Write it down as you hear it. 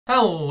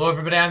Hello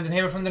everybody, I'm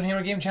Dunhammer from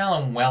Dunhammer Game Channel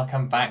and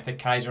welcome back to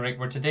Kaiserreich,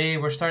 where today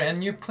we're starting a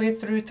new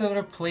playthrough to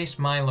replace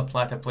my La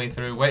Plata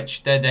playthrough,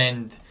 which did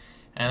end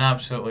an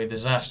absolutely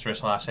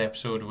disastrous last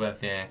episode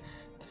with the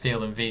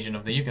failed invasion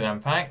of the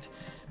Yucatan Pact.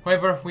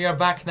 However, we are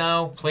back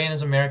now playing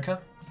as America,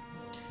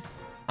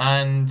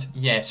 and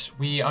yes,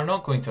 we are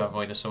not going to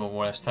avoid a civil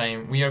war this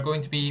time, we are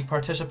going to be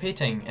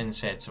participating in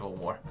said civil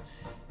war.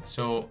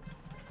 So,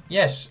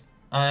 yes,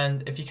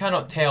 and if you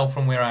cannot tell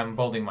from where I'm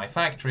building my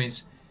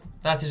factories,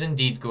 that is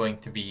indeed going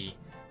to be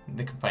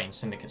the Combined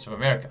Syndicates of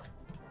America.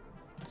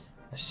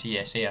 The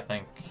CSA, I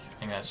think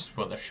that's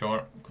what they're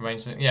short.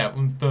 Combined Syndicate, yeah,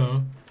 duh.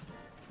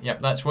 Yep,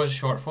 that's what it's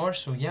short for,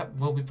 so yep,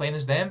 we'll be playing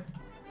as them.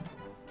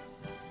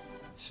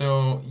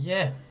 So,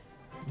 yeah,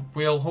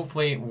 we'll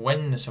hopefully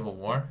win the Civil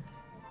War.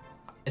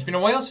 It's been a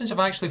while since I've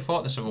actually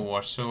fought the Civil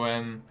War, so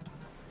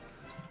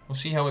we'll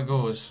see how it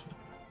goes.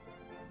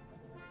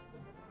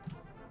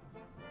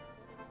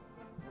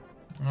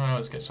 Oh,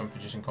 let's get some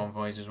producing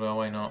convoys as well,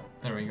 why not?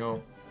 There we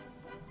go.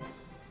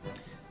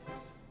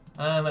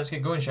 And let's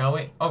get going, shall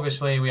we?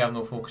 Obviously, we have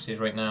no focuses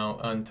right now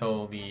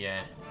until the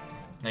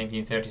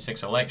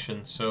 1936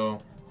 election, so...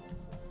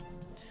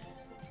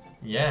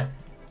 yeah.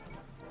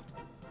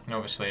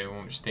 Obviously, we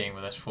won't be staying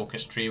with this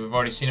focus tree. We've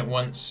already seen it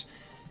once.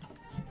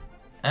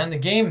 And the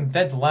game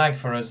did lag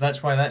for us,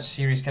 that's why that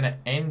series kind of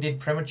ended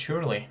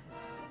prematurely.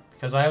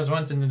 Because I was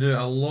wanting to do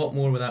a lot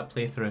more with that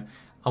playthrough.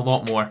 A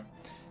lot more.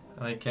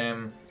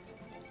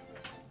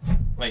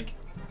 Like,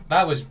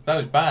 that was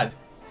bad.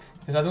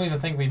 Because I don't even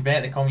think we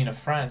bet the Commune of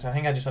France. I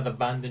think I just had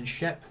abandoned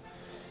ship.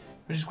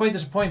 Which is quite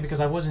disappointing because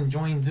I was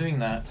enjoying doing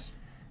that.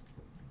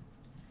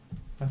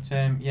 But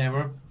yeah,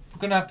 we're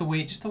going to have to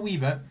wait just a wee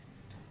bit.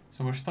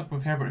 So we're stuck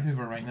with Herbert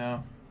Hoover right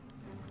now.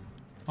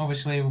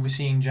 Obviously we'll be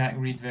seeing Jack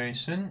Reed very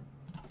soon.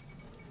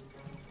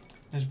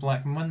 There's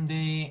Black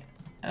Monday.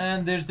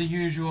 And there's the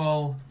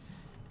usual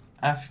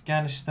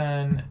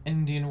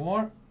Afghanistan-Indian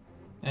War.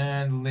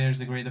 And there's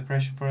the Great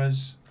Depression for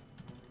us.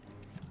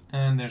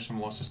 And there's some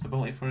loss of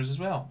stability for us as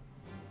well.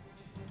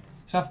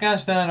 So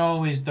Afghanistan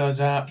always does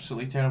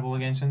absolutely terrible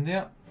against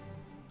India.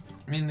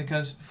 I mean,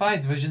 because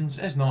 5 divisions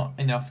is not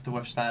enough to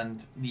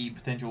withstand the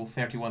potential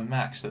 31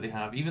 max that they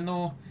have. Even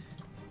though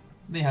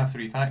they have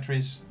 3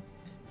 factories,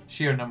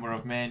 sheer number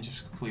of men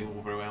just completely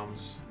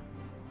overwhelms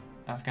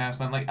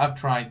Afghanistan. Like, I've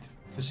tried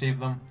to save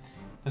them,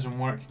 doesn't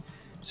work.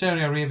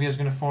 Saudi Arabia is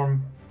going to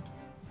form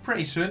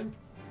pretty soon.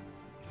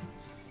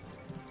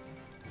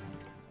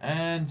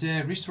 And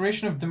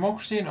restoration of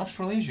democracy in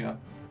Australasia.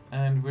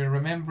 And we're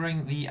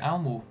remembering the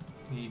ALMO,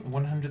 the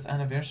 100th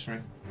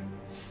anniversary.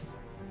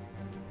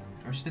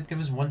 Which did give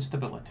us 1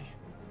 stability.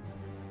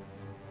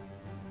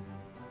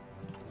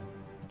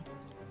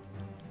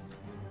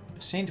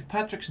 St.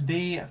 Patrick's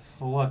Day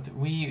Flood.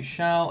 We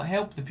shall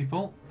help the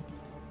people.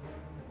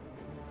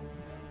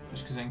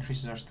 Just because it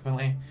increases our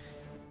stability.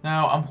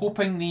 Now, I'm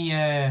hoping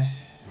the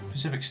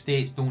Pacific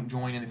States don't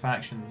join in the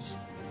factions.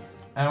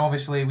 And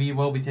obviously we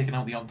will be taking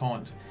out the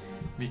Entente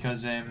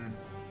because,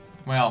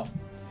 well,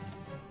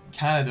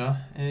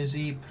 Canada is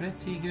a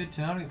pretty good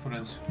target for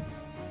us.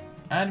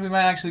 And we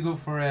might actually go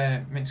for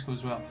Mexico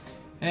as well.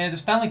 The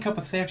Stanley Cup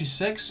of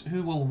 36,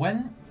 who will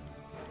win?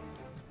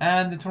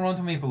 And the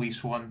Toronto Maple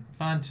Leafs won.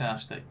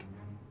 Fantastic.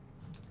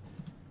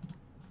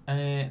 The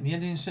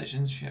Indian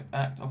Citizenship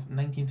Act of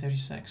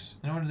 1936.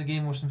 In order to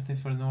gain more sympathy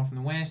for the North and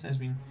the West, it has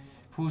been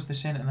proposed the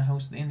Senate and the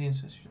House of the Indian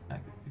Citizenship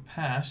Act be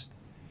passed,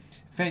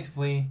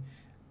 effectively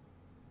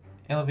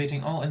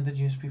elevating all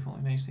indigenous people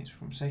in the United States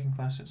from second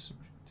class citizens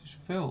to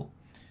full.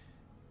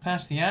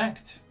 Pass the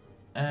act,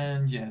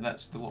 and yeah,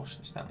 that's the loss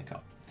of the Stanley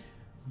Cup.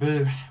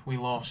 Boo, we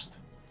lost.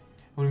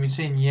 Would have been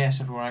saying yes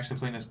if we were actually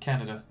playing as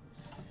Canada.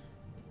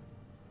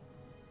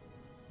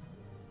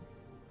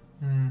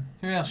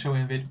 Who else shall we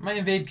invade? Might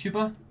invade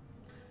Cuba,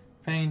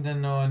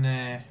 depending on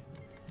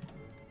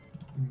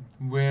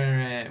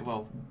where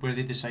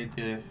they decide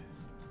to,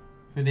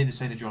 who they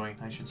decide to join,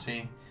 I should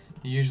say.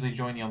 They usually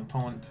join the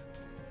Entente.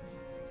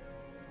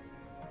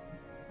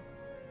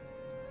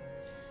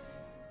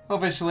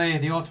 Obviously,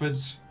 the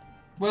Ottomans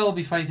will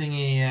be fighting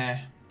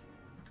a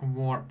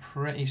war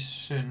pretty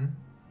soon,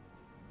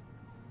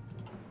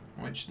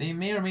 which they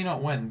may or may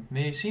not win.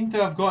 They seem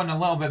to have gotten a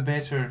little bit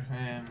better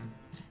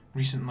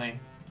recently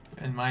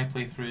in my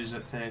playthroughs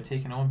at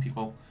taking on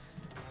people.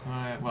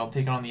 Well,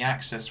 taking on the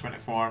Axis when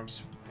it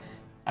forms.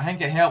 I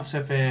think it helps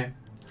if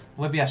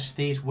Libya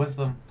stays with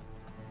them.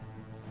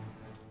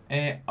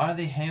 Are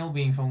they hell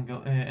being found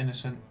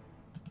innocent?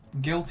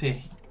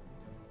 Guilty.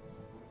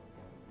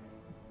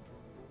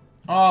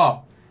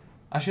 Oh,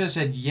 I should have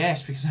said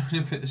yes because I'm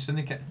going to put the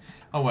syndicate.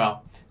 Oh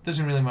well,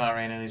 doesn't really matter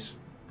anyways.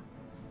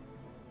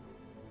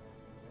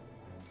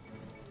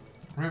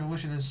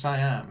 Revolution in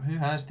Siam. Who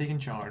has taken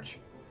charge?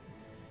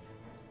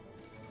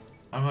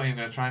 I'm not even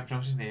going to try and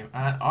pronounce his name.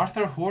 And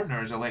Arthur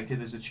Horner is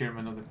elected as the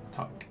chairman of the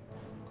TUC.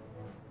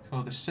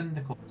 So the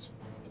syndicals.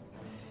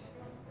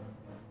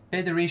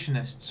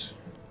 Federationists.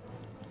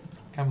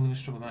 Can't believe we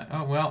struggled with that.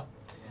 Oh well.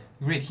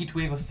 Great heat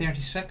wave of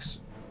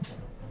 36.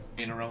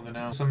 Around it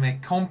now. Some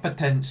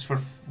competence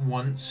for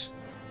once.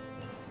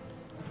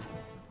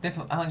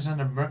 Definitely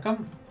Alexander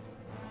Burkham.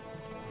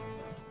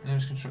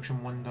 There's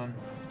construction 1 done.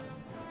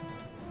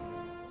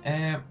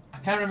 I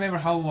can't remember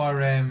how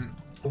our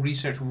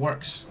research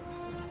works.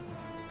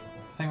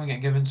 I think we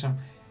get given some.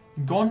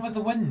 Gone with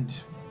the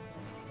Wind.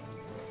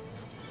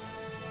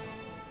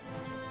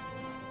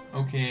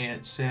 Okay,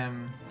 it's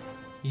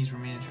he's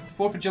remaining.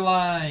 4th of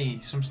July,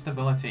 some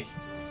stability.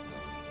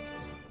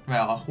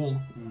 Well, a whole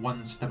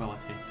 1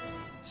 stability.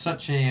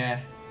 Such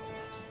a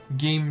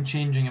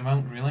game-changing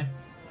amount, really.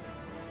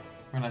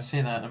 When I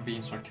say that, I'm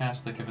being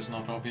sarcastic if it's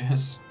not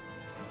obvious.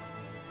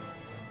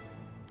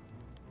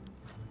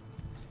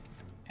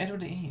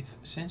 Edward VIII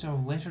sends a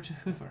letter to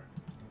Hoover.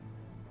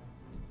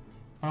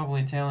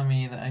 Probably telling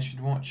me that I should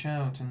watch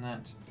out and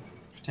that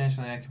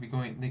potentially I could be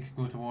going. They could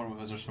go to war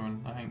with us or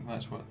something. I think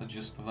that's what the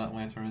gist of that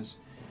letter is.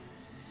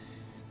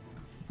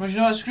 Well, you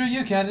know what? Screw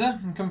you, Canada.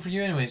 I'm coming for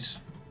you anyways.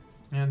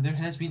 And there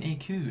has been a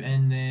coup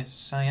in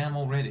Siam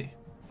already.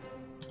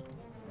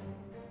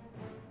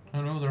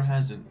 Oh no, there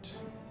hasn't.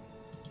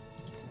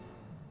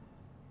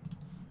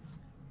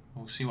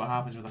 We'll see what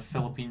happens with the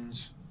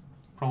Philippines.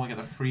 Probably get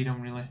their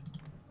freedom, really.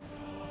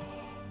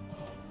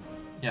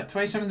 Yeah,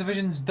 27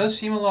 divisions does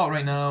seem a lot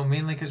right now,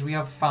 mainly because we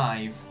have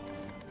 5.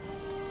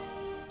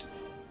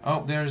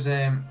 Oh, there's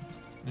the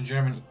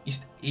German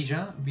East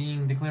Asia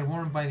being declared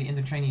war by the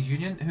Indo-Chinese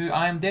Union, who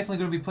I am definitely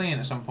going to be playing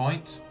at some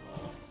point.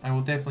 I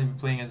will definitely be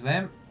playing as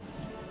them.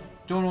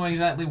 Don't know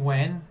exactly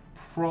when.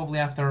 Probably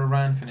after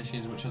Iran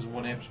finishes, which has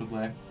 1 episode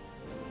left.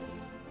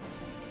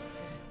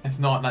 If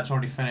not, that's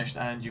already finished,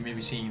 and you may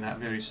be seeing that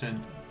very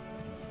soon.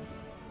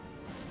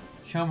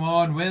 Come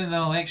on, win the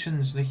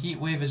elections. The heat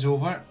wave is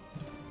over.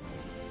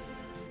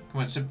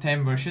 Come on,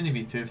 September shouldn't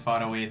be too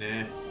far away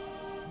now.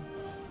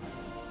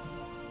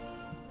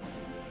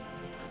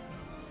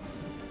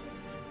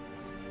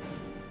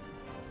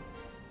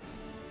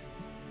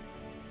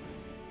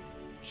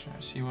 Try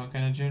to see what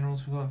kind of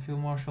generals we got, field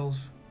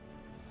marshals.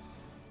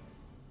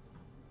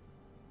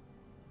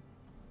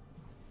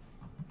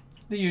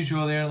 The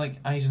usual there, like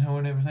Eisenhower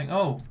and everything.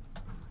 Oh,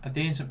 a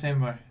day in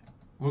September.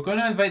 We're going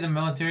to invite the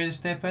military to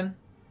step in.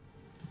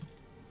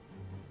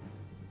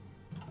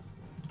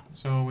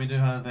 So we do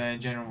have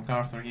General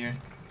MacArthur here,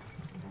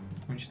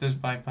 which does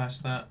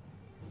bypass that.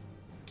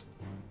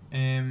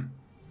 We're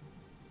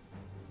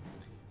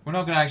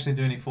not going to actually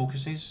do any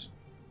focuses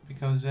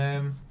because,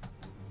 well,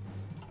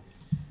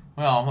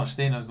 I'm not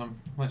staying as them.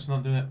 Let's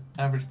not do it.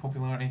 Average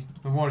popularity.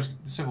 The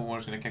Civil War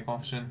is going to kick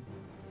off soon.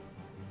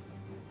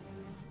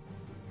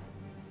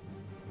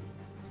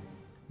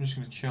 I'm just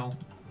going to chill.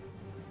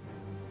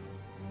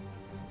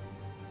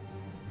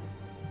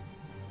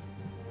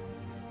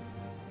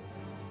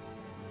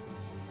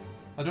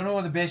 I don't know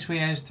what the best way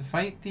is to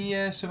fight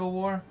the Civil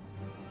War,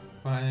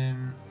 but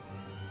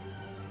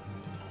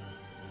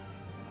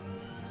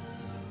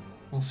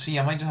we'll see.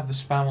 I might just have to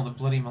spam all the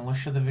bloody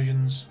militia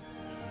divisions.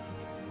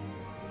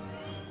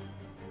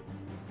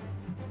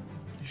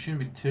 It shouldn't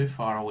be too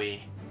far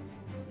away,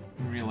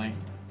 really.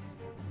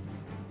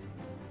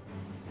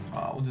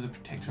 We'll do the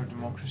Protector of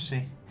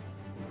Democracy.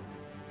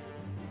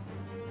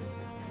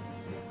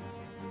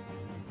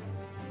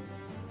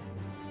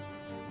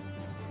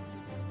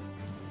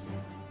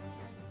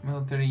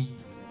 Military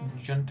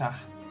junta.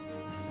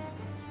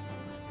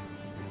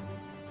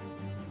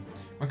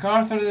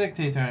 MacArthur the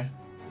dictator.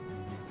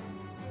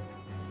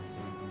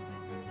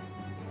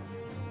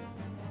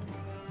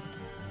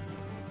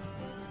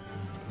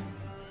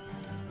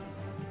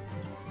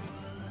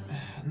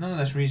 None of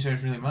this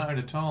research really mattered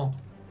at all.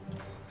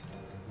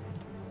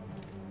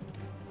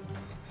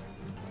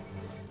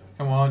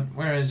 Come on,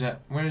 where is it?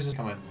 Where is it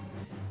coming?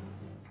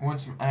 I want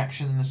some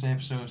action in this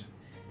episode.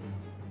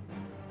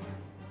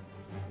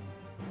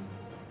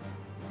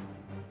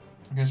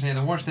 I'm gonna say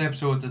the worst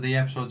episodes are the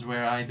episodes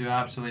where I do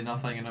absolutely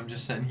nothing and I'm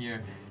just sitting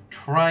here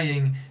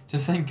trying to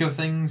think of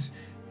things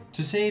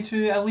to say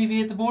to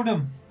alleviate the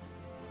boredom.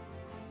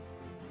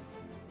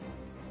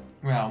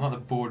 Well, not the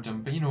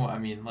boredom, but you know what I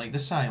mean, like the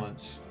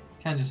silence.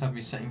 Can't just have me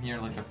sitting here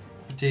like a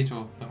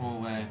potato the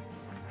whole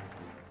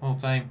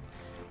time.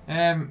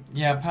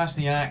 Yeah, pass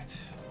the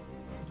act,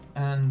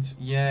 and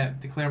yeah,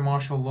 declare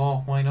martial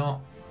law. Why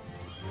not?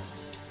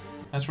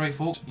 That's right,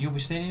 folks. You'll be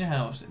staying in your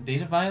house.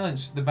 Days of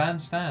violence. The ban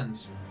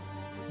stands.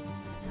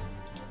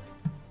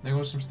 There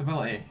goes some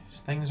stability.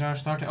 Things are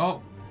starting.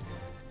 Oh,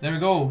 there we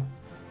go.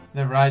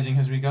 The rising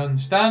has begun.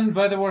 Stand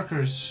by the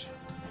workers.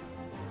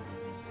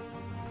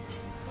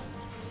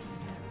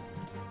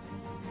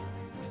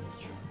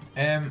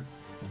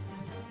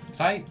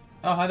 Right.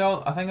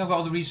 Oh, I think I've got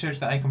all the research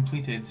that I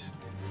completed.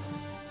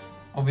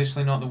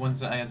 Obviously not the ones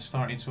that I had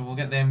started, so we'll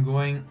get them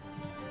going.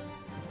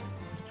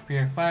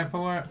 Superior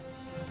firepower.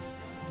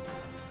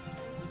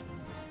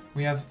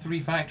 We have 3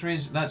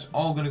 factories. That's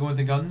all going to go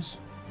into guns.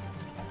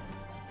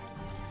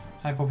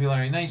 High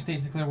popularity. United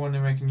States declare war on the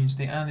American Union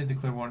State, and they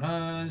declare war on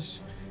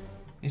us.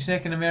 The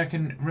Second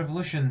American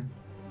Revolution.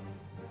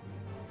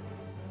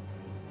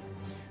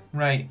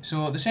 Right,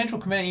 so the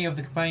Central Committee of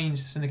the Combined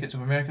Syndicates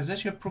of America has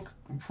issued a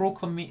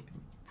proclamation?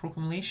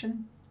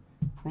 Proclamation.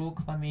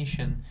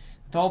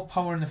 The The all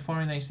power in the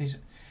foreign United States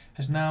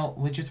has now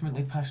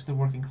legitimately passed the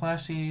working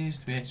classes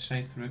to be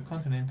exercised through a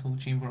continental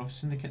chamber of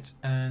syndicates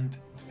and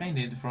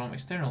defended from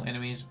external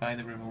enemies by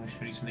the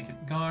Revolutionary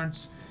Syndicate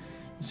Guards.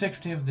 The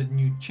secretary of the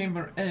new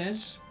chamber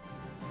is...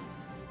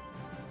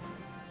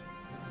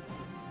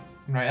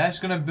 Right, that's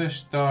going to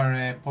boost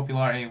our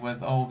popularity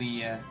with all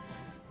the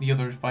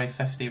others by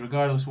 50,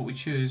 regardless of what we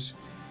choose.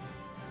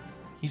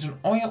 He's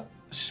an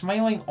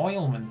smiling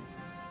oilman.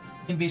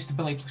 Base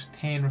stability plus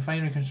 10,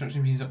 refinery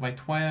construction fees up by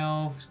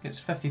 12, gets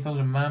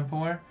 50,000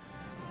 manpower,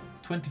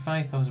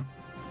 25,000.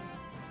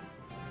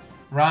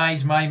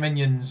 Rise, my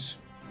minions.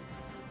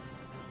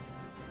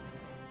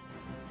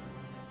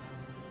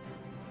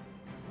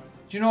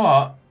 Do you know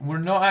what? We're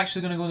not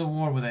actually going to go to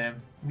war with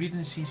them. Reed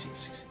and the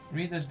CSA.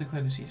 Reed has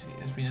declared the CSA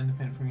has been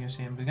independent from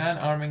USA and began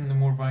arming the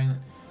more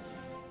violent.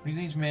 Reed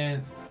these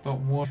men thought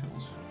war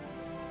shows.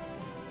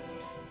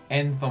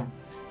 End them.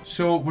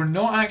 So we're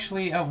not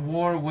actually at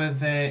war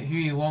with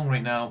Huey Long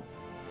right now,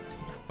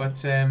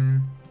 but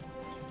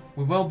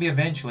we will be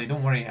eventually.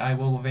 Don't worry, I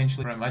will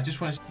eventually. I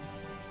just want to.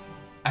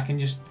 I can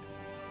just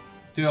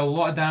do a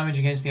lot of damage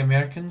against the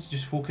Americans.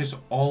 Just focus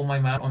all my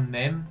map on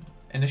them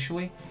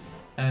initially,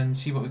 and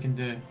see what we can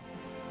do.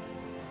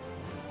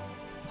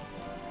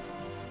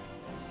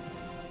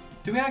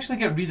 Do we actually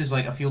get Reed as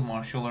like a field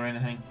marshal or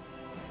anything?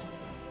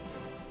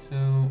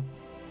 So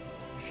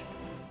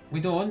we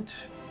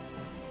don't.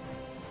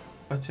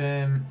 But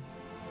you're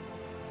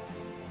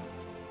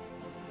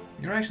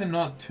actually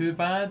not too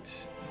bad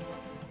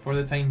for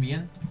the time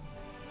being.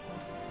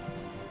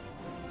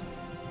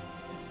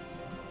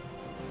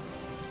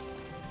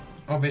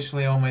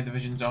 Obviously all my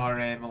divisions are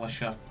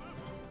militia,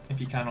 if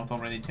you cannot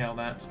already tell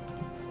that.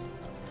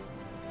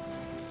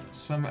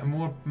 Some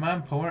more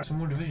manpower, some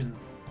more division.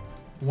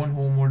 One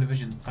whole more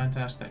division,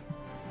 fantastic.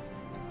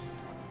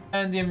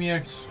 And the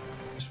Americans.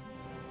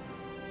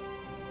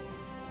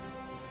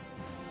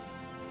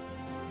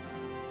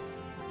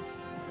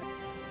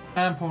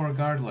 Manpower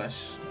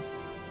regardless.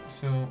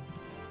 So,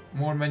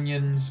 more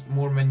minions,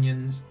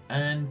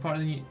 and part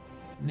of the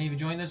Navy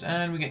joined us,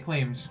 and we get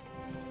claims.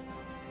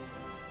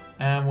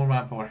 And more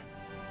manpower.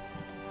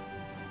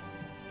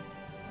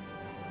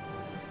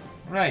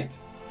 Right,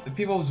 the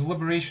People's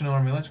Liberation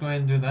Army, let's go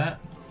ahead and do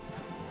that.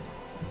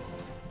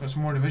 Got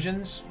some more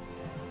divisions.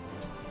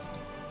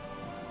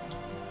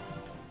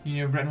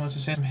 Union of Britain wants to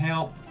send some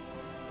help.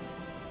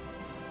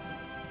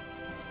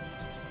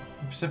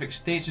 The Pacific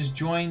States has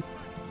joined.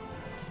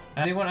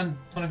 And they want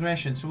an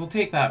aggression, so we'll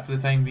take that for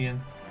the time being.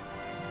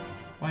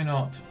 Why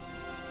not?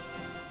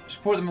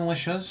 Support the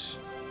militias.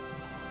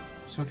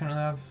 So we can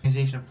have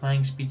organization of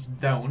flying speeds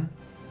down.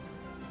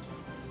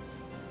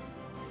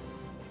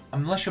 A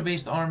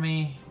militia-based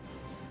army,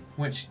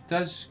 which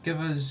does give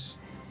us...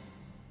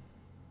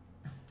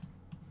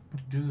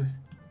 What to do?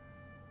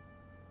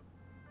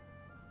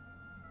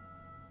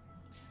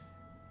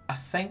 I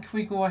think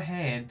we go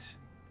ahead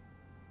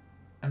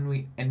and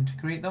we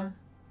integrate them.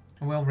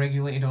 A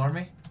well-regulated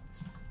army.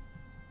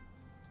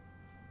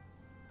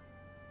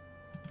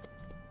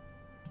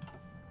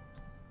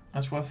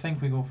 That's what I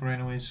think we go for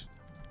anyways.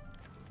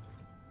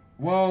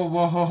 Whoa,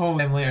 whoa, ho, ho.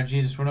 Time later,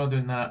 Jesus, we're not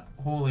doing that.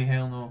 Holy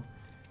hell no.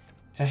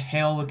 To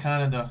hell with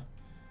Canada.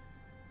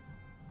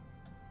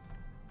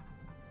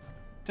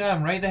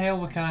 Damn, right the hell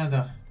with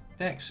Canada.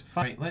 Dex,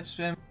 right, let's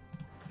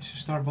just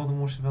start building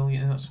more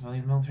civilian, not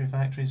civilian, military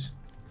factories.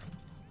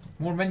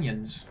 More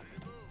minions.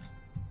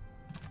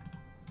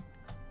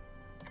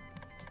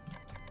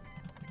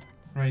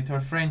 Right,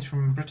 our friends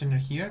from Britain are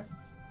here.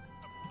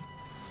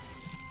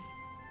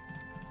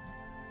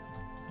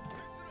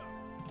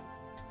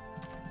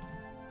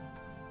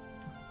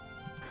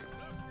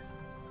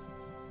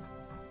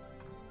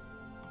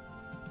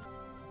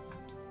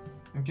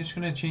 I'm just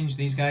going to change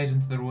these guys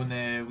into their own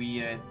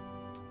wee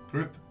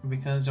group,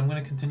 because I'm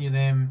going to continue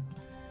them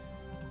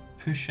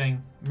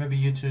pushing. Maybe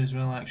you two as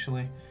well,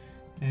 actually.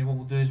 What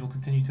we'll do is we'll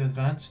continue to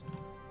advance.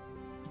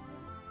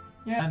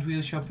 Yeah, and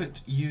we shall put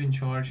you in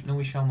charge. No,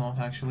 we shall not,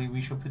 actually. We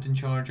shall put in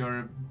charge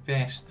our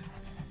best.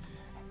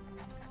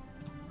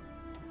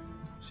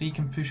 So you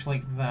can push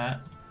like that.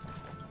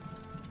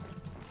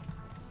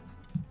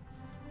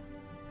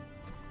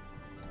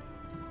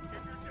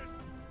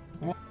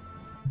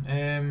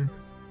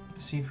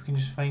 See if we can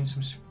just find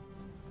some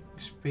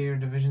spare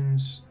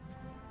divisions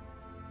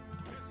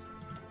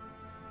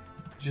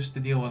just to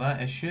deal with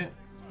that issue.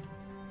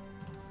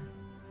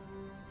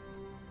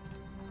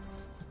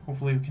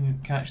 Hopefully we can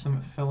catch them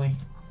at Philly.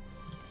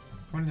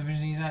 How many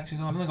divisions he's actually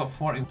got? I've only got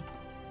 40.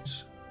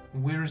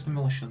 Where is the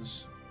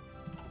militias?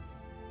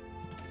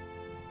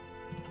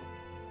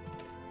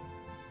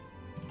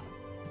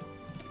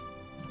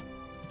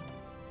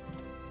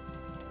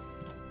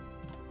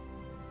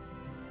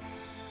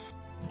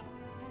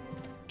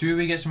 Do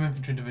we get some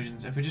infantry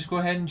divisions? If we just go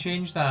ahead and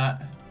change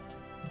that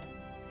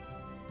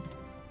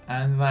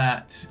and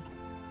that,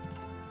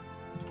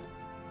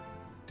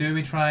 do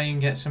we try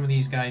and get some of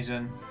these guys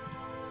in?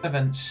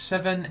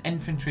 Seven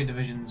infantry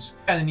divisions.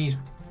 Better than these.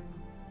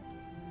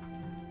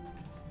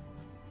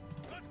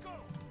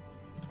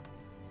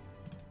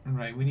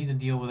 Right, we need to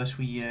deal with this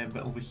wee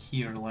bit over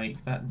here,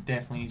 like, that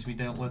definitely needs to be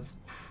dealt with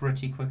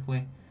pretty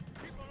quickly.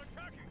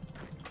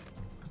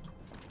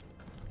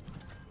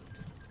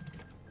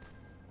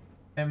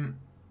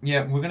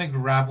 Yeah, we're gonna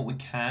grab what we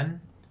can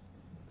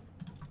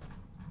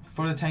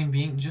for the time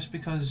being, just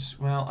because,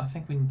 well, I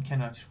think we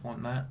kind of just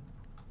want that.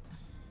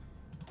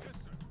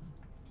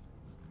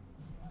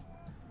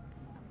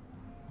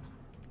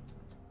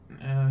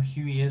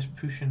 Huey is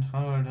pushing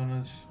hard on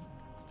us.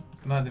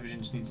 That division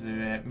just needs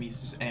to meet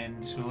its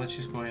end, so let's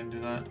just go ahead and do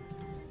that.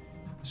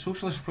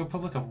 Socialist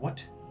Republic of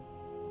what?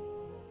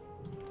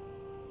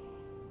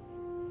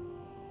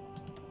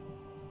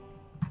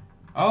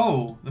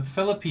 Oh, the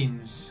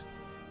Philippines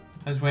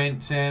has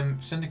went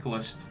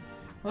syndicalist.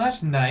 Well,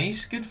 that's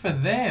nice. Good for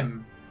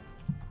them.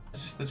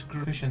 Let's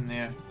push in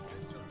there.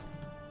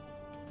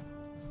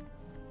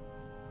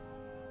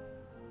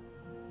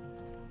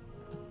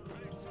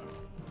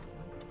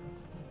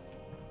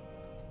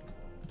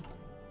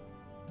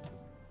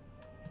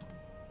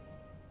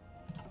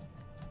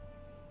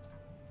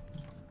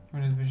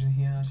 What division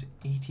he has?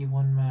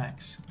 81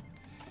 max.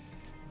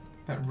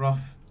 Bit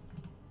rough.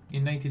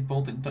 United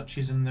Baltic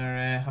Duchies and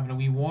they're having a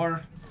wee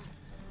war.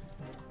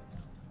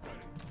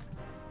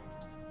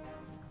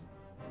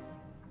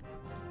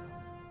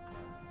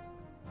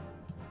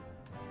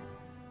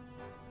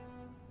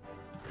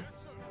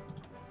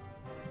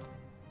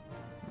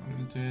 What we're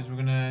going to do is we're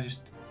going to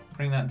just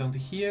bring that down to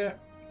here.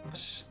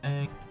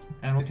 And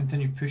we'll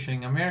continue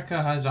pushing.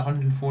 America has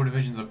 104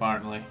 divisions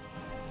apparently.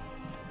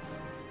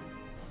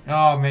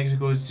 Oh,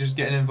 Mexico's just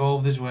getting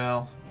involved as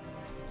well.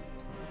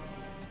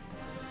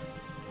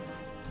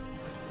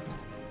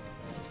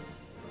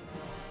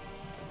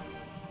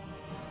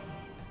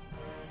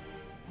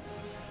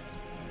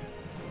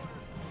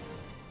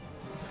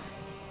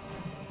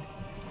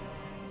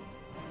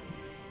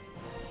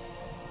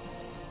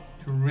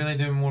 We're really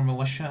doing more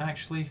militia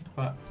actually,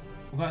 but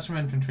we've got some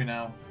infantry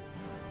now.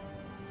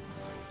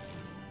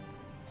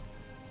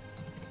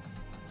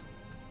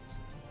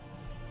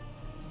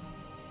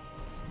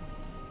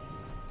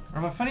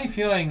 I have a funny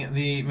feeling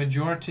the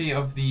majority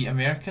of the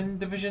American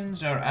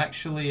divisions are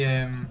actually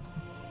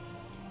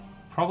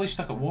probably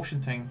stuck at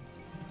Washington.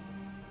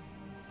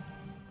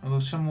 Although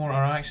some more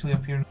are actually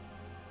up here.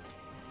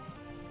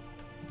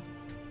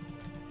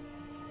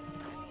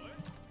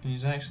 Can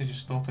you actually just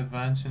stop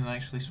advancing and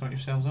actually sort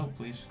yourselves out,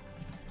 please?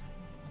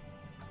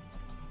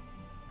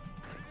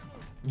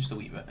 Just a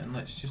wee bit, and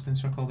let's just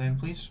encircle them,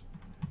 please.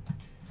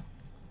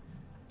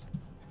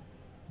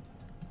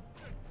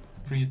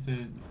 For you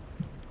to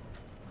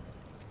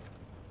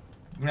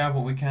grab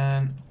what we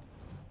can.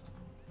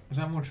 Is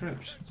that more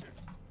troops?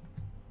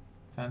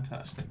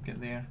 Fantastic, get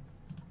there.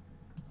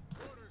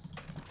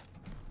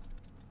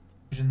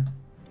 Vision.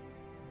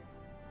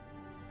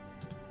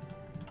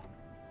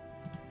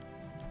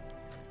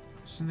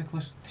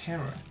 Syndicalist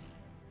terror.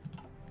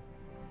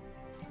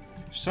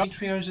 So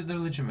Dimitri, or is it the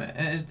legitimate?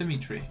 It is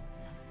Dimitri.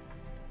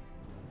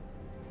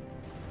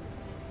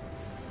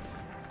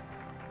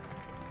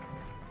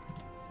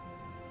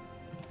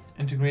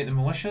 Integrate the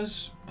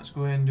militias. Let's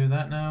go ahead and do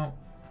that now.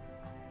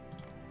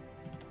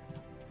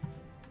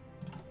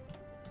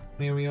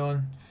 Where are we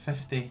on?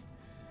 50.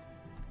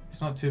 It's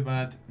not too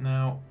bad.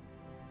 Now,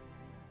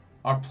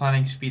 our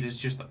planning speed is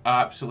just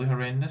absolutely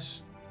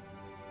horrendous.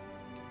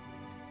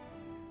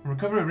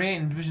 Recovery rate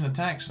and division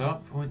attacks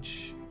up,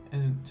 which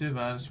isn't too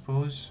bad, I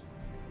suppose.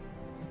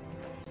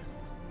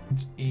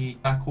 A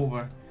back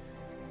over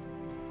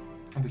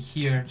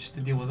here just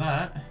to deal with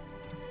that.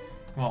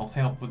 Well,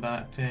 help with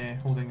that,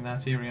 holding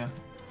that area.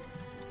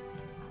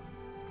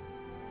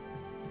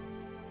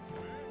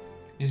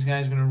 These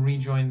guys are going to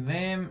rejoin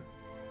them.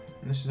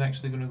 And this is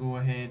actually going to go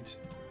ahead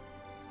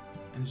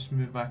and just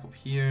move back up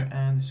here,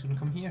 and this is going to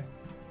come here.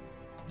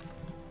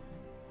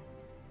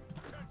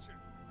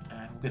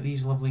 And we'll get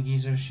these lovely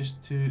geezers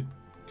just to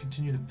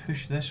continue to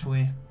push this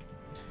way.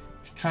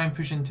 Just try and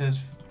push into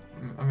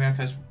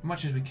America as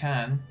much as we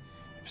can.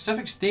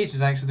 Pacific States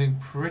is actually doing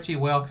pretty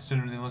well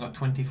considering they've only got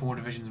 24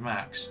 divisions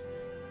max.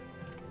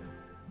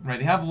 Right,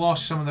 they have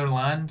lost some of their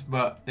land,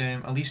 but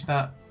at least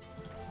that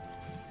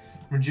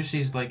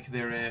reduces like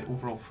their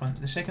overall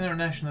front. The Second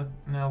International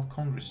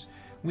Congress.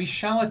 We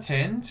shall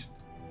attend.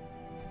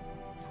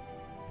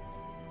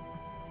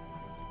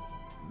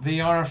 They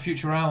are our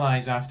future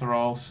allies after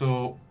all,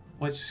 so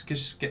let's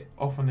just get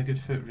off on the good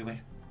foot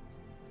really.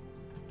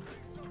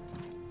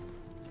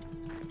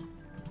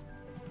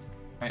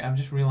 Right, I've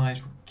just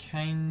realised we're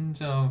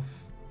kind of...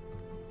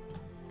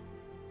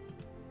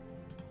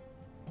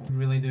 What we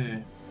really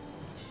do.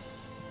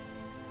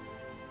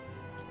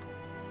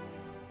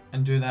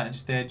 And do that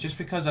instead, just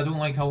because I don't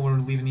like how we're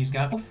leaving these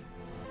gaps.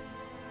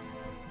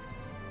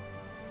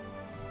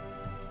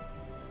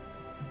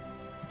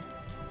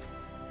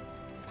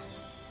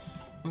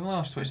 We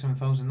lost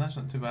 27,000, that's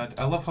not too bad.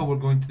 I love how we're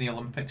going to the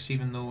Olympics,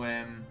 even though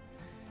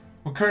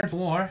we're currently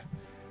in war.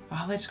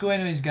 Ah, let's go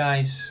anyways,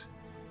 guys.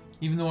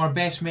 Even though our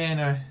best men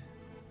are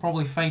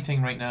probably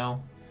fighting right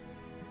now.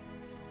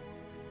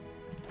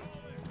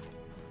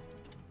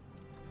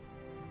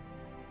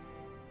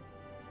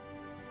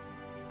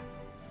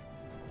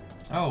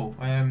 Oh,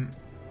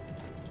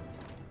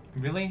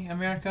 really,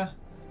 America?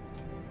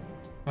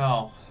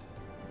 Well,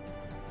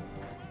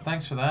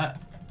 thanks for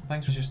that.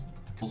 Thanks for just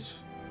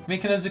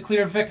making us a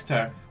clear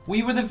victor.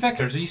 We were the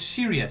victors, are you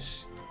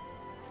serious?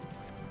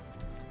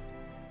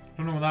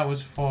 Don't know what that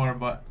was for,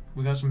 but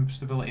we got some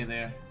stability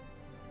there.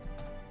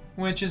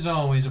 Which is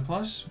always a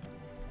plus.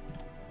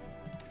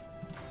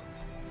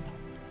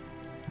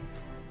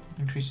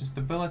 Increase in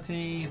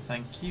stability,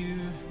 thank you.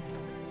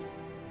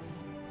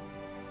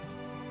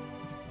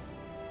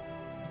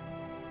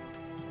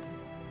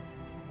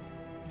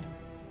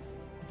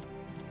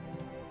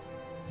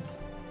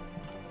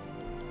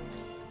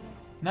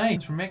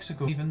 Nice, from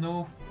Mexico, even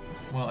though,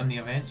 well, in the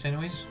events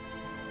anyways.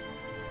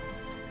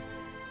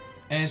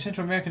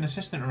 Central American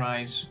assistant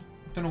arrives.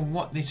 Don't know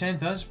what they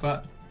sent us,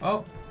 but,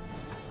 oh,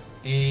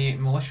 a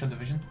militia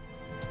division.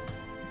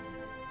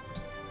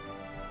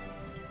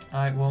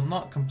 I will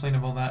not complain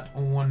about that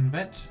one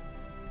bit.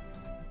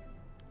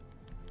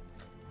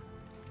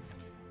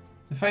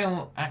 The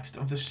final act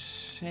of the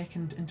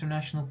Second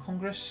International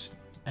Congress,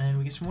 and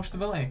we get some more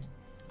stability.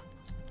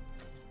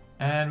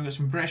 And we got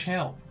some British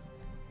help.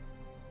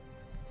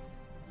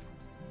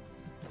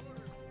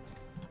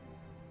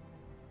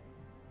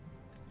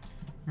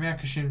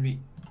 America shouldn't be,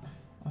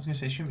 I was going to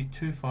say, it shouldn't be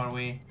too far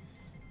away.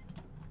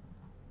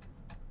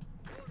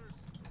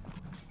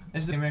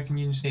 Is the American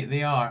Union state?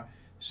 They are.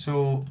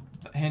 So,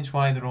 hence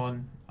why they're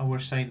on our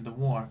side of the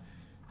war.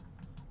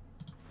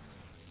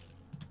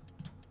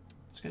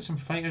 Let's get some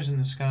fighters in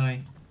the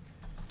sky.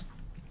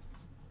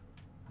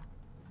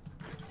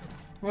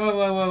 Whoa,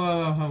 whoa, whoa,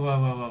 whoa, whoa, whoa, whoa,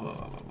 whoa, whoa, whoa,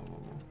 whoa,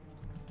 whoa.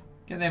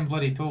 Get them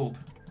bloody told.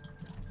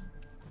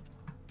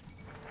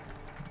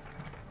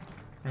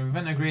 Right, we've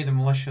integrated the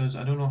militias.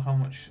 I don't know how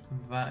much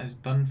that has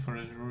done for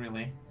us,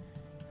 really.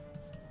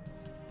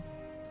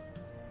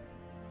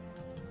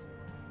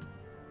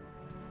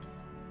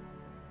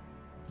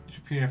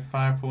 Superior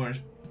fire power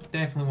is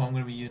definitely what I'm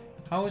going to be using.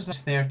 How is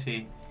this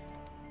 30?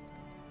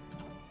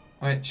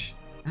 Which,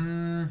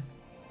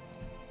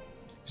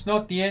 it's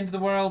not the end of the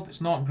world.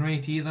 It's not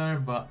great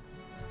either, but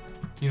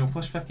you know,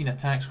 plus 15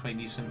 attack's quite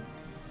decent.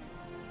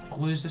 I'll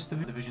lose this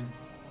division.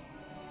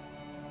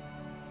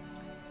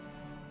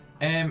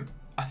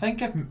 I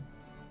think if,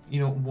 you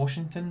know,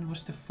 Washington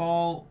was to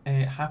fall,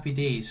 happy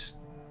days.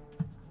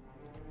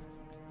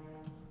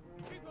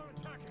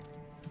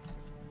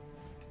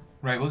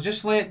 Right, we'll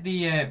just let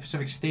the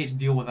Pacific States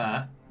deal with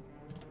that.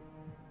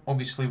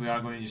 Obviously, we are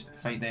going to just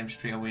fight them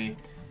straight away.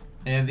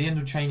 The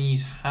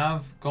Indo-Chinese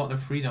have got their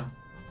freedom.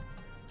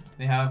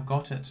 They have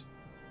got it.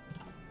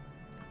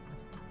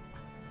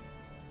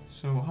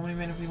 So, how many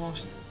men have we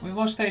lost? We've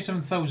lost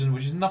 37,000,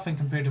 which is nothing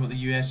compared to what the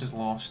US has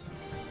lost.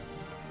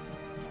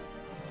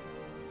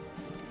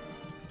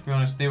 To be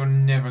honest, they were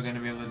never going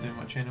to be able to do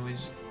much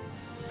anyways.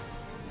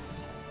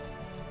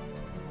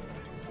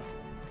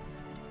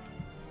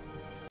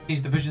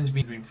 These divisions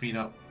being freed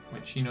up,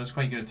 which, you know, is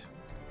quite good.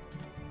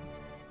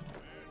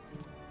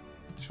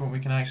 So what we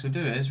can actually do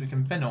is, we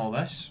can bin all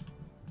this.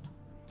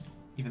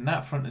 Even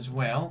that front as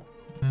well.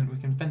 And we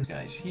can bin these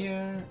guys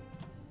here.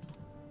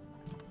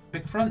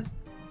 Big front.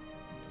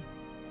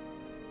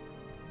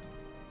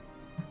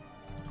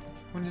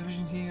 How many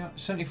divisions here?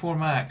 74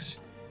 max.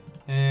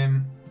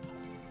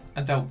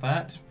 I doubt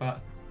that,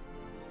 but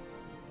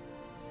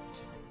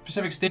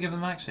Pacific State give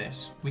them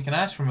access. We can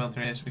ask for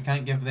military access, we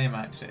can't give them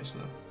access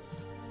though.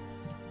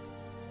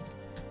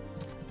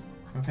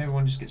 If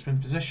everyone just gets in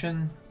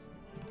position,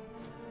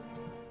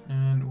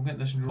 and we'll get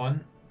this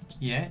run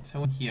yet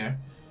on here,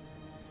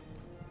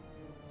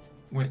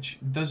 which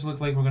does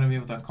look like we're going to be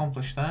able to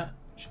accomplish that,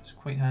 which is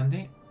quite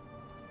handy.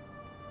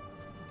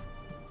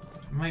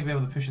 Might be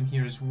able to push in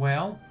here as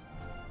well.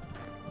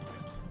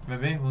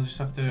 Maybe we'll just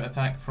have to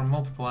attack from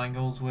multiple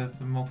angles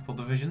with multiple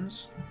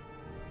divisions.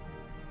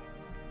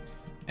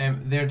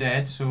 They're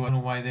dead, so I don't know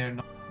why they're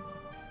not.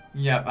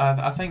 Yeah,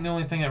 I think the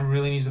only thing that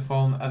really needs to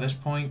fall at this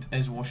point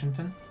is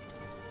Washington.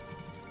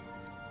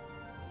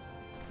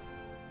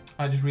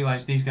 I just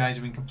realised these guys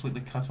have been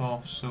completely cut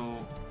off, so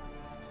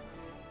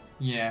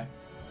yeah.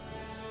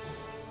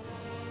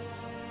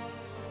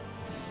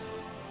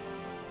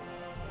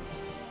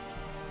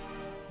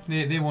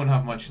 They won't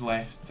have much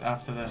left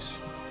after this.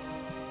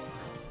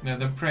 No,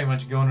 they're pretty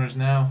much goners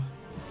now.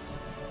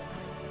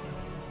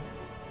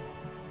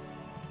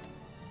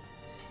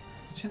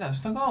 See that? I've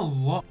still got a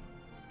lot.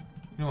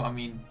 You know what I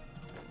mean?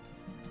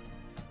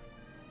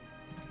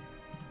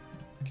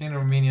 Okay,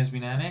 Romania's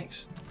been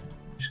annexed.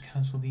 Just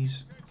cancel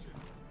these.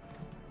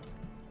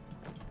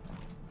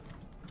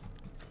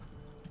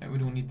 Yeah, we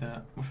don't need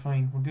that. We're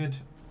fine. We're good.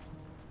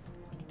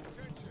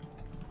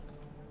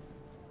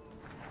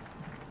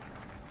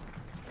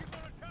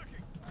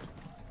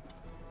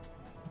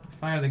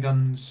 Fire the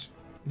guns.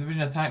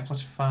 Division attack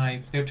plus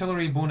 5. The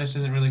artillery bonus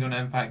isn't really going to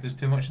impact us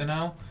too much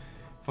now,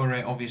 for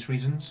obvious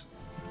reasons.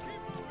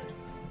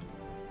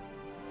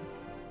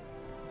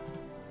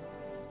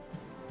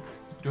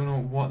 Don't know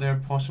what they're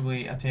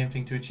possibly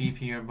attempting to achieve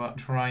here, but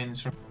try and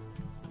survive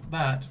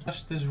that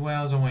just as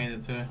well as I wanted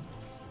it to.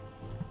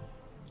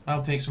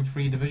 I'll take some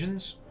free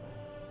divisions.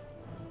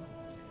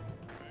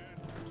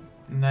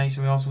 Nice,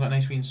 and we also got a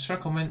nice wee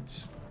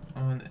encirclement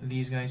on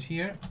these guys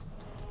here.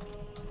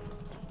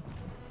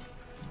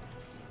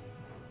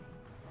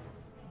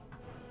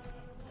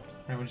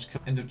 Right, we'll just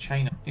kill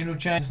Indochina.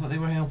 Indochina thought they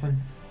were helping.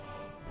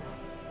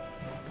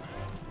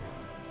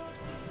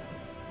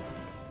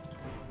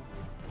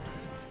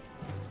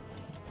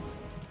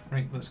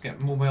 Right, let's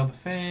get mobile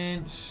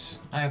defense.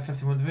 I have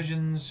 51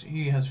 divisions,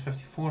 he has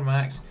 54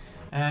 max,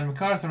 and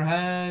MacArthur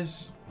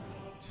has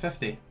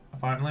 50,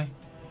 apparently.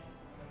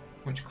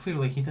 Which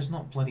clearly he does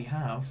not bloody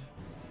have.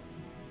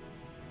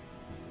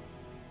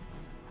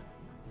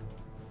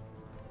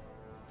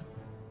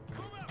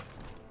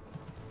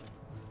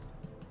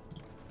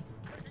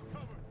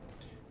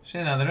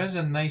 So now there is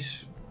a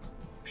nice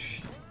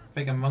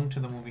big amount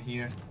of them over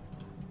here.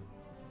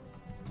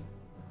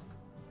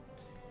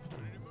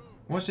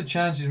 What's the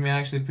chances of me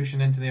actually pushing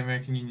into the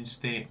American Union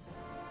state?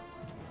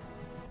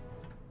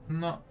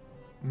 Not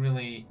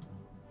really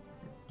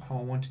how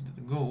I wanted it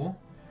to go.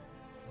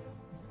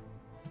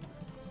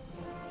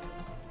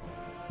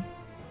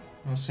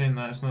 I was saying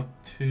that it's not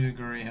too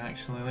great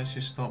actually. Let's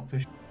just stop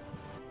pushing.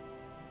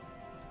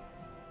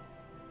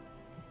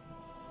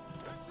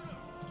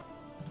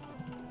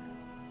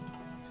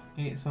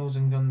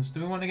 $8,000 guns.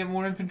 Do we want to get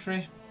more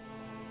infantry?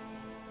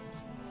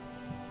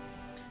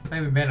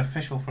 Might be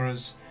beneficial for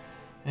us.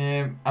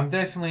 I'm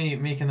definitely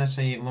making this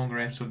a longer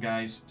episode,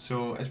 guys,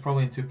 so it's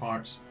probably in 2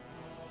 parts.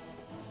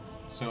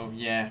 So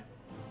yeah,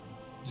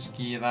 just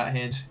give you that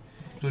head.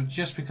 So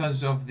just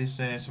because of this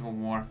civil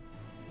war.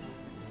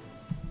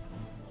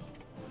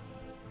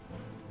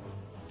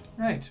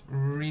 Right,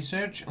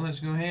 research.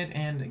 Let's go ahead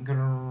and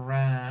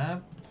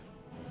grab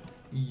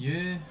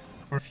you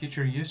for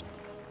future use.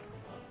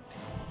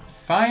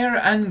 Fire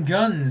and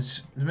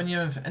guns. The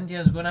menu of India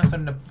is going after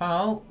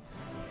Nepal.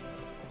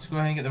 Let's go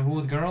ahead and get the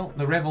road girl.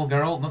 The rebel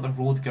girl, not the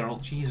road girl.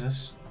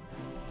 Jesus.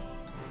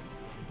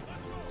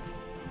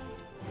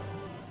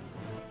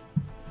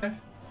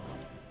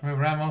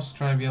 However, I'm also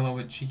trying to be a little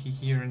bit cheeky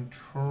here and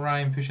try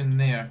and push in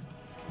there.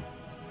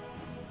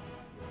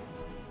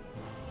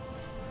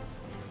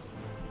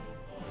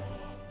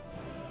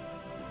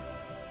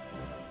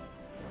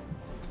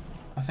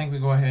 I think we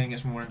go ahead and get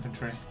some more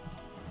infantry.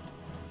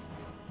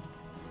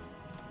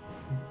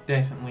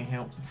 Definitely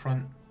help the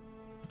front.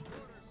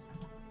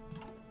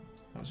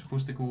 That was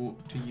supposed to go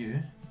to you.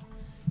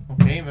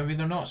 Okay, maybe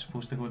they're not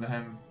supposed to go to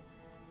him.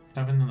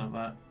 Having none of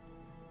that.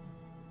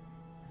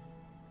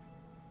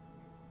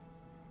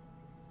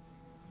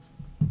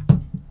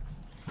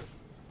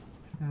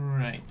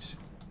 Right.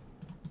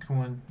 Come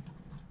on.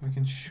 We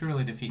can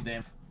surely defeat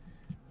them.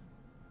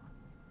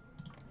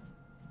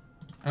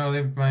 Oh,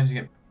 they've managed to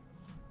get...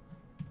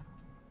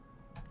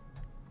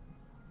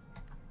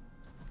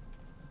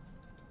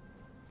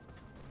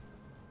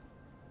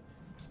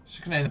 It's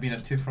going to end up being a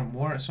 2-front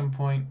war at some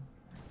point.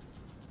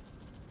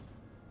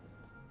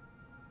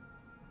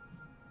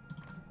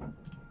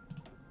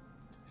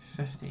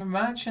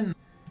 Imagine.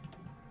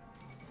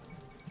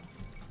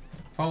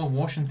 Follow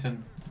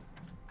Washington.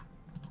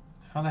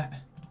 How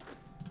that?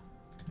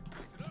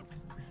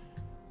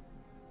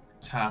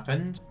 It's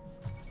happened.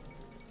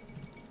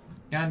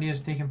 Gandhi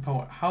has taken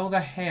power. How the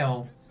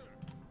hell?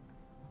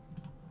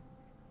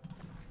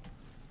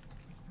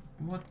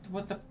 What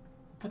the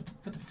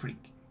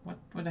freak? What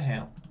the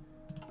hell?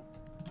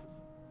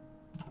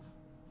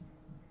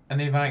 And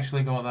they've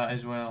actually got that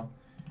as well.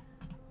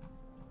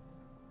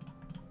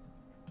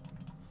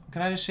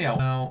 Can I just say I'm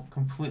now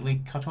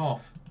completely cut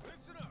off?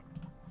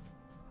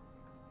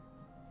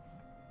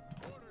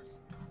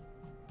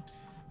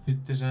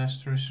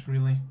 Disastrous,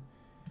 really.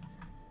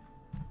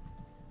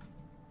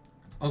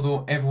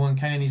 Although everyone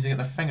kind of needs to get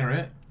their finger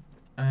out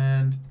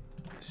and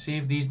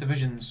save these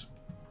divisions.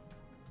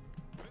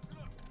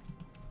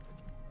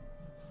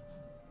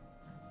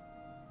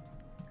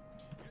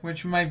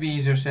 Which might be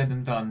easier said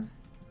than done.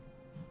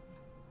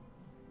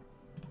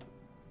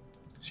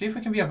 See if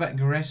we can be a bit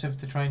aggressive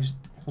to try and just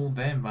hold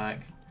them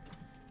back.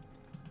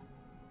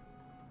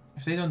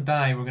 If they don't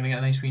die, we're going to get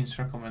a nice wee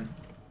encirclement.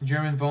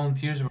 German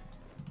volunteers...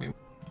 Wait.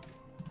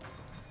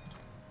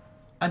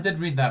 I did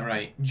read that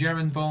right.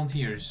 German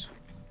volunteers.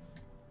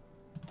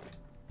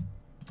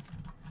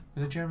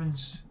 But the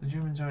Germans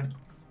aren't...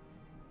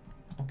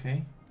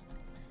 Okay.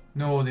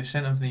 No, they've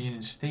sent them to the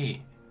Union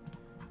State.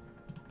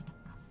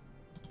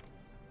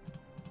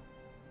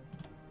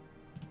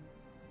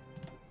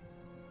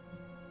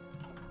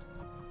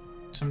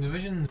 Some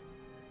divisions.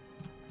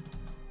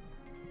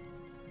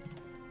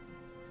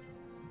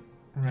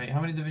 Right, how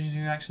many divisions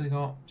have you actually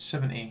got?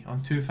 70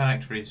 on 2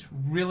 factories.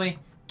 Really?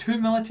 2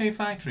 military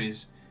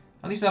factories?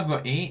 At least I've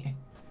got 8.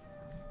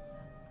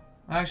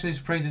 Actually,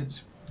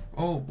 it's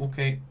oh,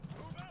 okay.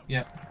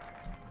 Yeah.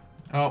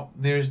 Oh,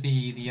 there's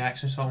the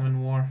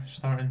Axis-Ottoman War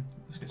starting.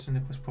 Let's get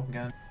syndicalist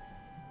propaganda.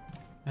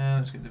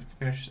 Let's get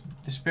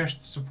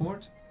dispersed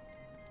support.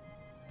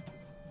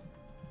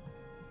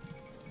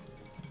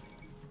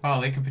 Wow,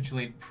 they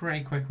capitulated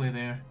pretty quickly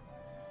there.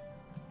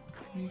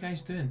 What are you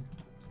guys doing?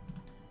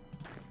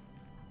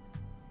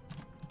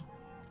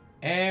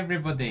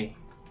 Everybody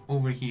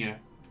over here.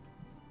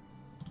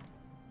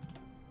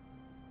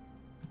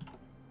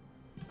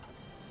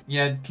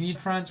 Yeah, can you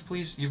France,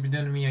 please? You'd be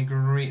doing me a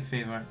great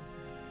favour.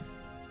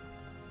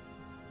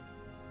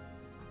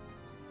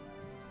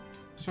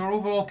 So our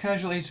overall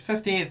casualties,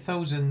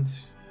 58,000.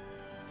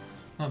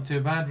 Not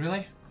too bad,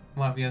 really.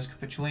 Latvia's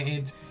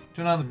capitulated.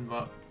 Don't have them,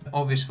 but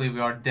obviously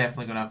we are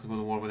definitely going to have to go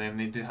to war with them.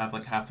 They do have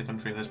like half the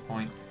country at this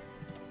point.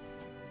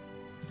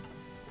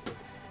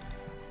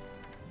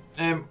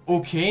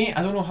 Okay,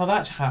 I don't know how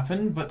that's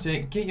happened, but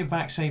get your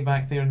backside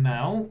back there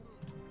now.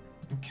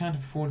 I can't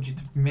afford you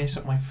to mess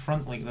up my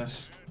front like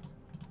this.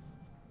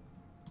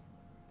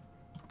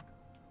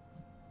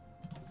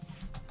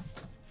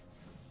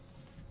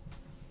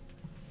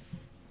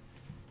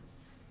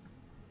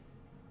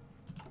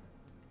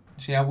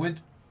 See, I would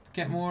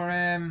get more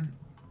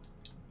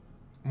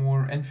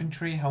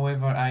infantry.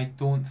 However, I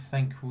don't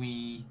think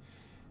I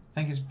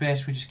think it's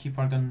best we just keep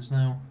our guns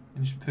now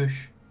and just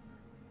push.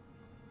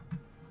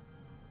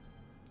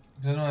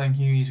 Because I don't think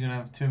Huey's going to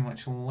have too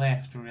much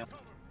left, really.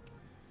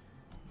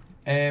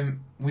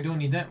 We don't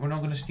need it. We're not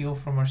going to steal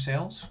from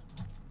ourselves.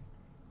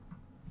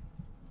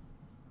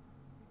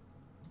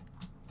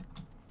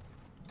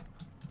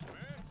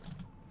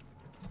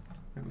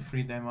 Right, we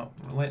freed them up.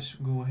 Let's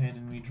go ahead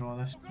and redraw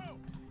this.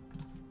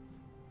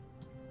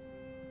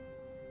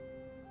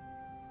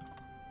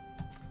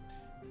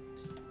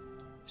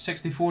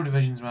 "64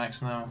 divisions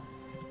max now."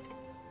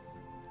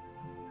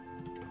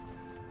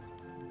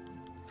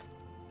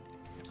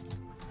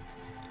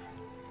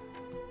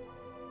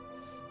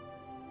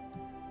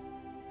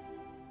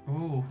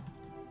 Oh,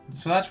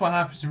 so that's what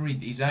happens to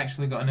Reed. He's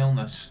actually got an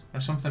illness.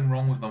 There's something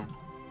wrong with him.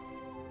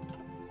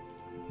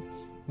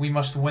 We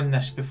must win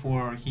this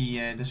before he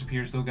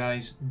disappears though,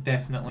 guys.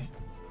 Definitely.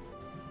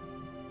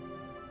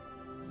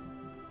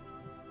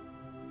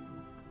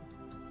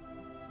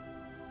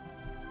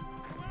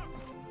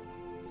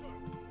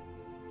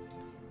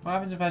 What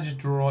happens if I just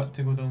draw it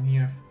to go down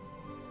here?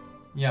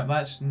 Yeah,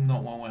 that's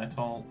not what I want at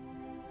all.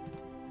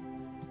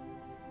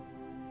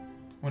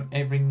 I want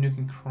every nook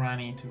and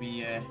cranny to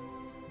be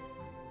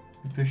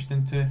pushed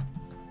into.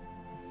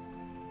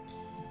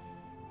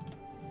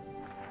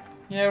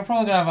 Yeah, we're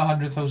probably going to have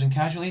 100,000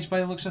 casualties by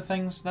the looks of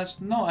things. That's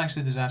not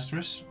actually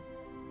disastrous.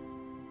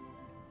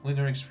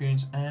 Leader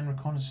experience and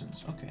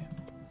reconnaissance. Okay.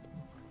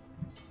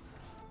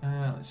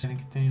 Let's see and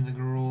continue to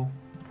grow.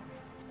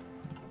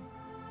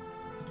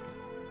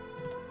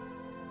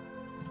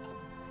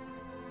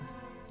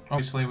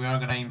 Obviously, we are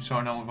going to aim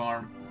sorting out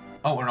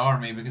our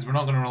army because we're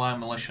not going to rely on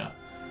militia.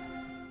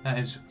 That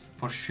is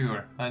for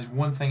sure. That is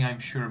one thing I'm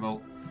sure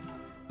about.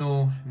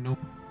 No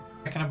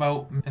checking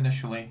about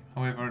initially.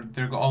 However,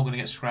 they're all going to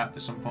get scrapped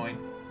at some point.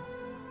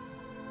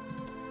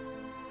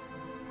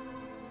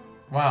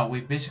 Wow,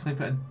 we've basically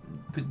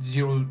put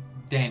zero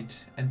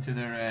dent into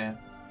their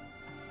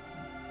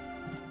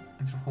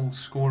whole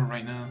score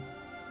right now.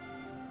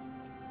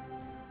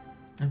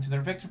 Into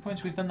their victory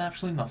points, we've done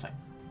absolutely nothing.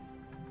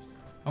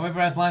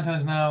 However, Atlanta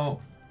is now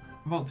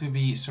about to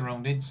be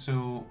surrounded,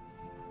 so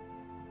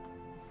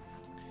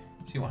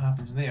see what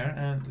happens there.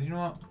 And you know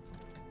what?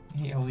 I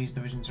hate how these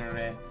divisions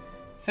are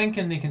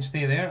thinking they can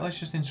stay there. Let's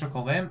just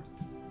encircle them.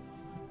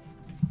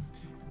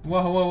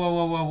 Whoa, whoa, whoa,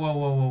 whoa, whoa, whoa,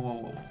 whoa, whoa, whoa,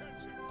 whoa.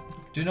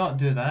 Do not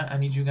do that. I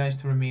need you guys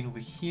to remain over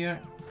here.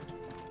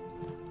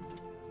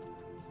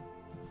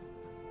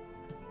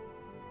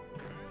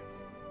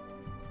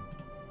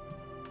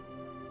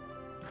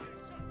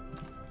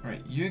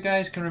 Right, you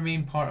guys can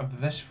remain part of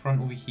this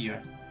front over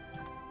here.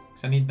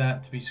 Because I need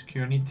that to be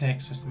secure. I need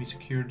Texas to be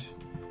secured.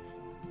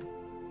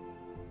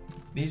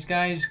 These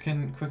guys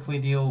can quickly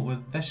deal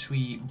with this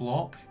wee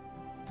block.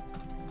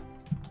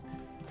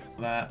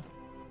 That.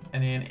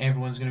 And then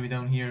everyone's going to be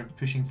down here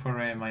pushing for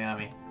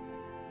Miami.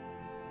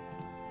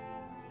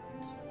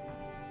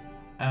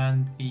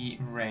 And the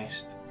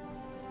rest.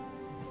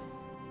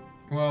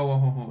 Whoa, whoa,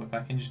 whoa, whoa. If I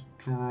can just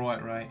draw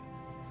it right.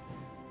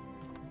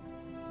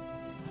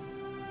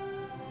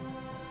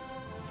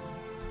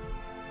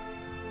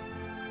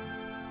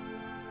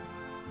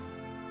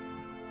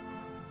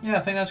 Yeah, I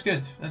think that's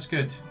good. That's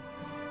good.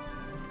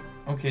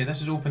 Okay, this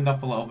has opened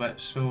up a little bit,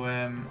 so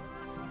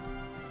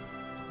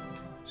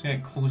it's gonna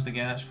get closed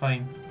again. That's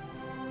fine.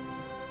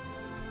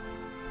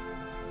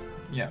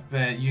 Yeah,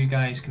 but you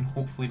guys can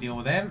hopefully deal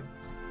with them.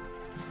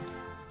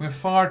 We have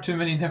far too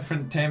many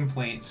different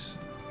templates.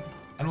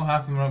 I know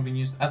half of them are not being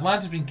used.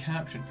 Atlanta's been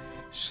captured.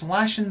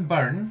 Slash and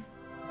burn.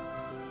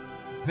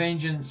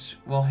 Vengeance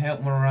will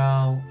help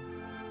morale.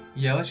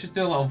 Yeah, let's just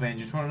do a little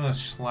vengeance. We're not going to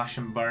slash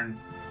and burn.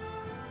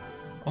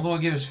 Although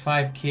it gave us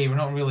 5k, we're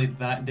not really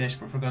that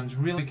desperate for guns.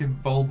 Really, we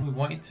could build if we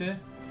wanted to.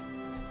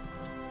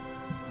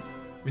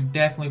 We'd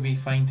definitely be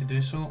fine to do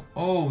so.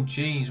 Oh,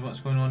 jeez, what's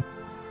going on?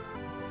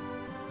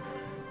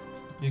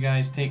 You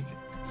guys take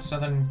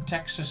southern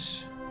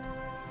Texas.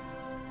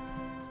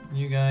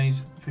 You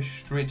guys push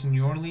straight to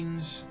New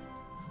Orleans.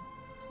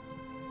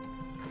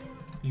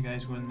 You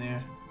guys go in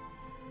there.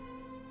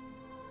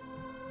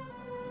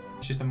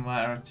 It's just a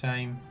matter of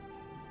time.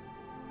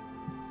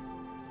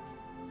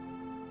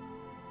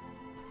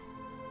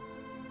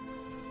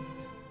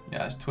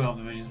 Yeah, it's 12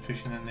 divisions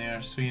pushing in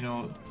there, so you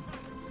know,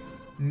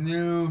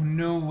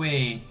 No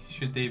way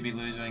should they be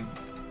losing.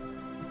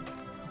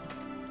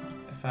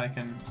 If I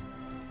can...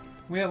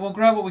 We'll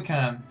grab what we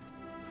can.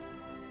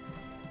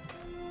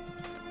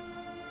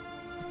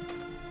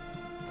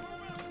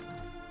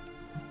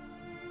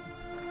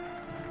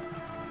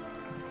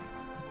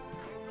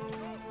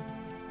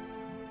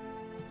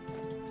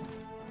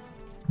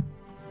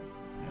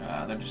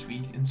 They're just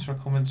wee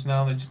encirclements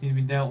now that just need to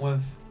be dealt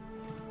with.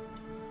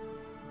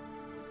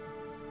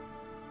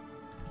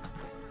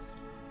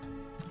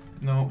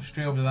 No,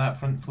 straight over to that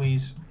front,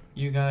 please.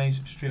 You guys,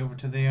 straight over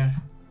to there.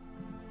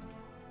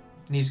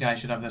 These guys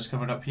should have this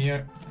covered up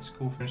here. Let's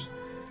go for this.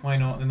 Why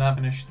not? Then that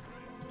finished.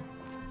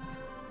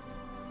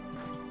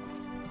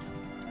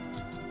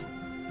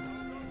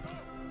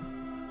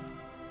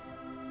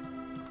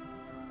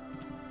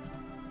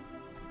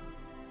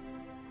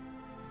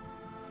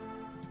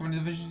 How many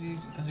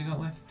divisions has he got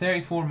left?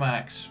 34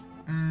 max.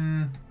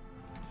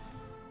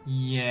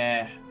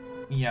 Yeah.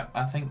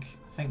 I think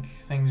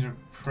things are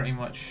pretty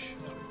much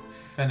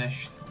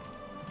finished.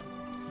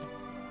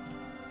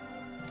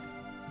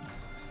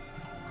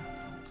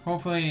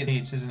 Hopefully it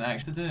isn't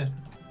actually to do.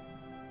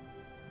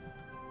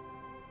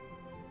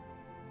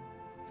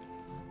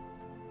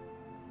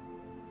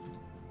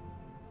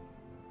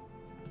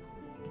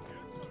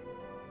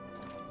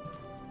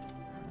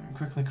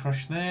 Quickly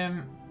crush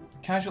them.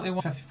 Casualty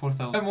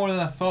 154,000. A bit more than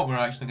I thought we were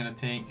actually going to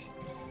take.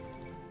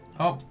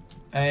 Oh,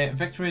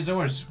 victory is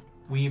ours.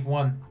 We've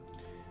won.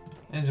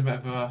 There's a bit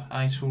of an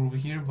eyesore over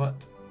here, but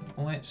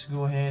let's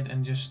go ahead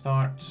and just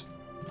start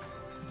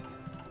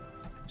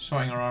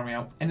sorting our army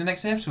out in the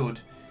next episode.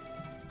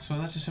 So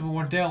that's the Civil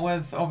War dealt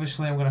with.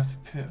 Obviously, I'm going to have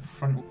to put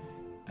front.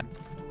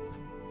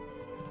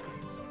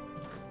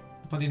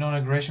 Bloody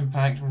non-aggression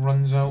pact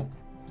runs out,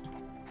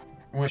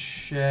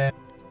 which I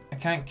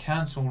can't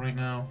cancel right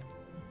now.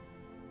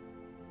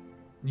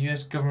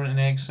 US government in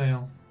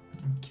exile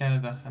in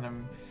Canada,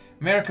 and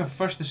America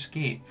first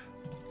escape.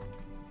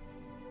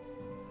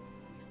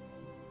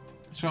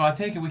 So I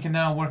take it we can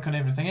now work on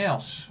everything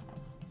else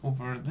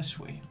over this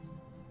way.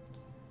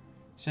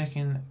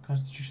 Second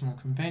Constitutional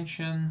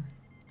Convention.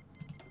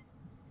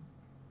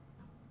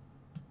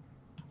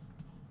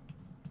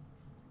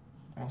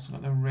 Also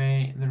got the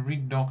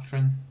Reed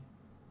Doctrine.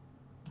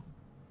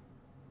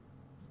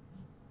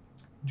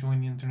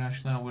 Join the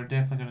International. We're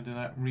definitely going to do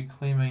that.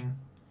 Reclaiming.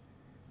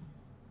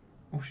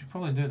 Oh, we should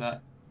probably do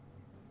that.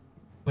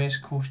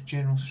 West Coast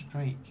General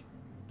Strike.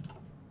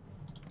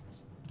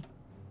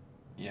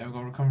 Yeah, we've got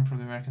to recover from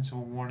the American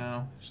Civil War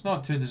now. It's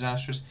not too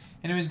disastrous.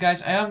 Anyways,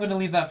 guys, I am going to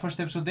leave that first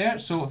episode there.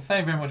 So,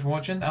 thank you very much for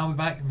watching. I'll be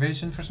back very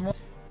soon for some more.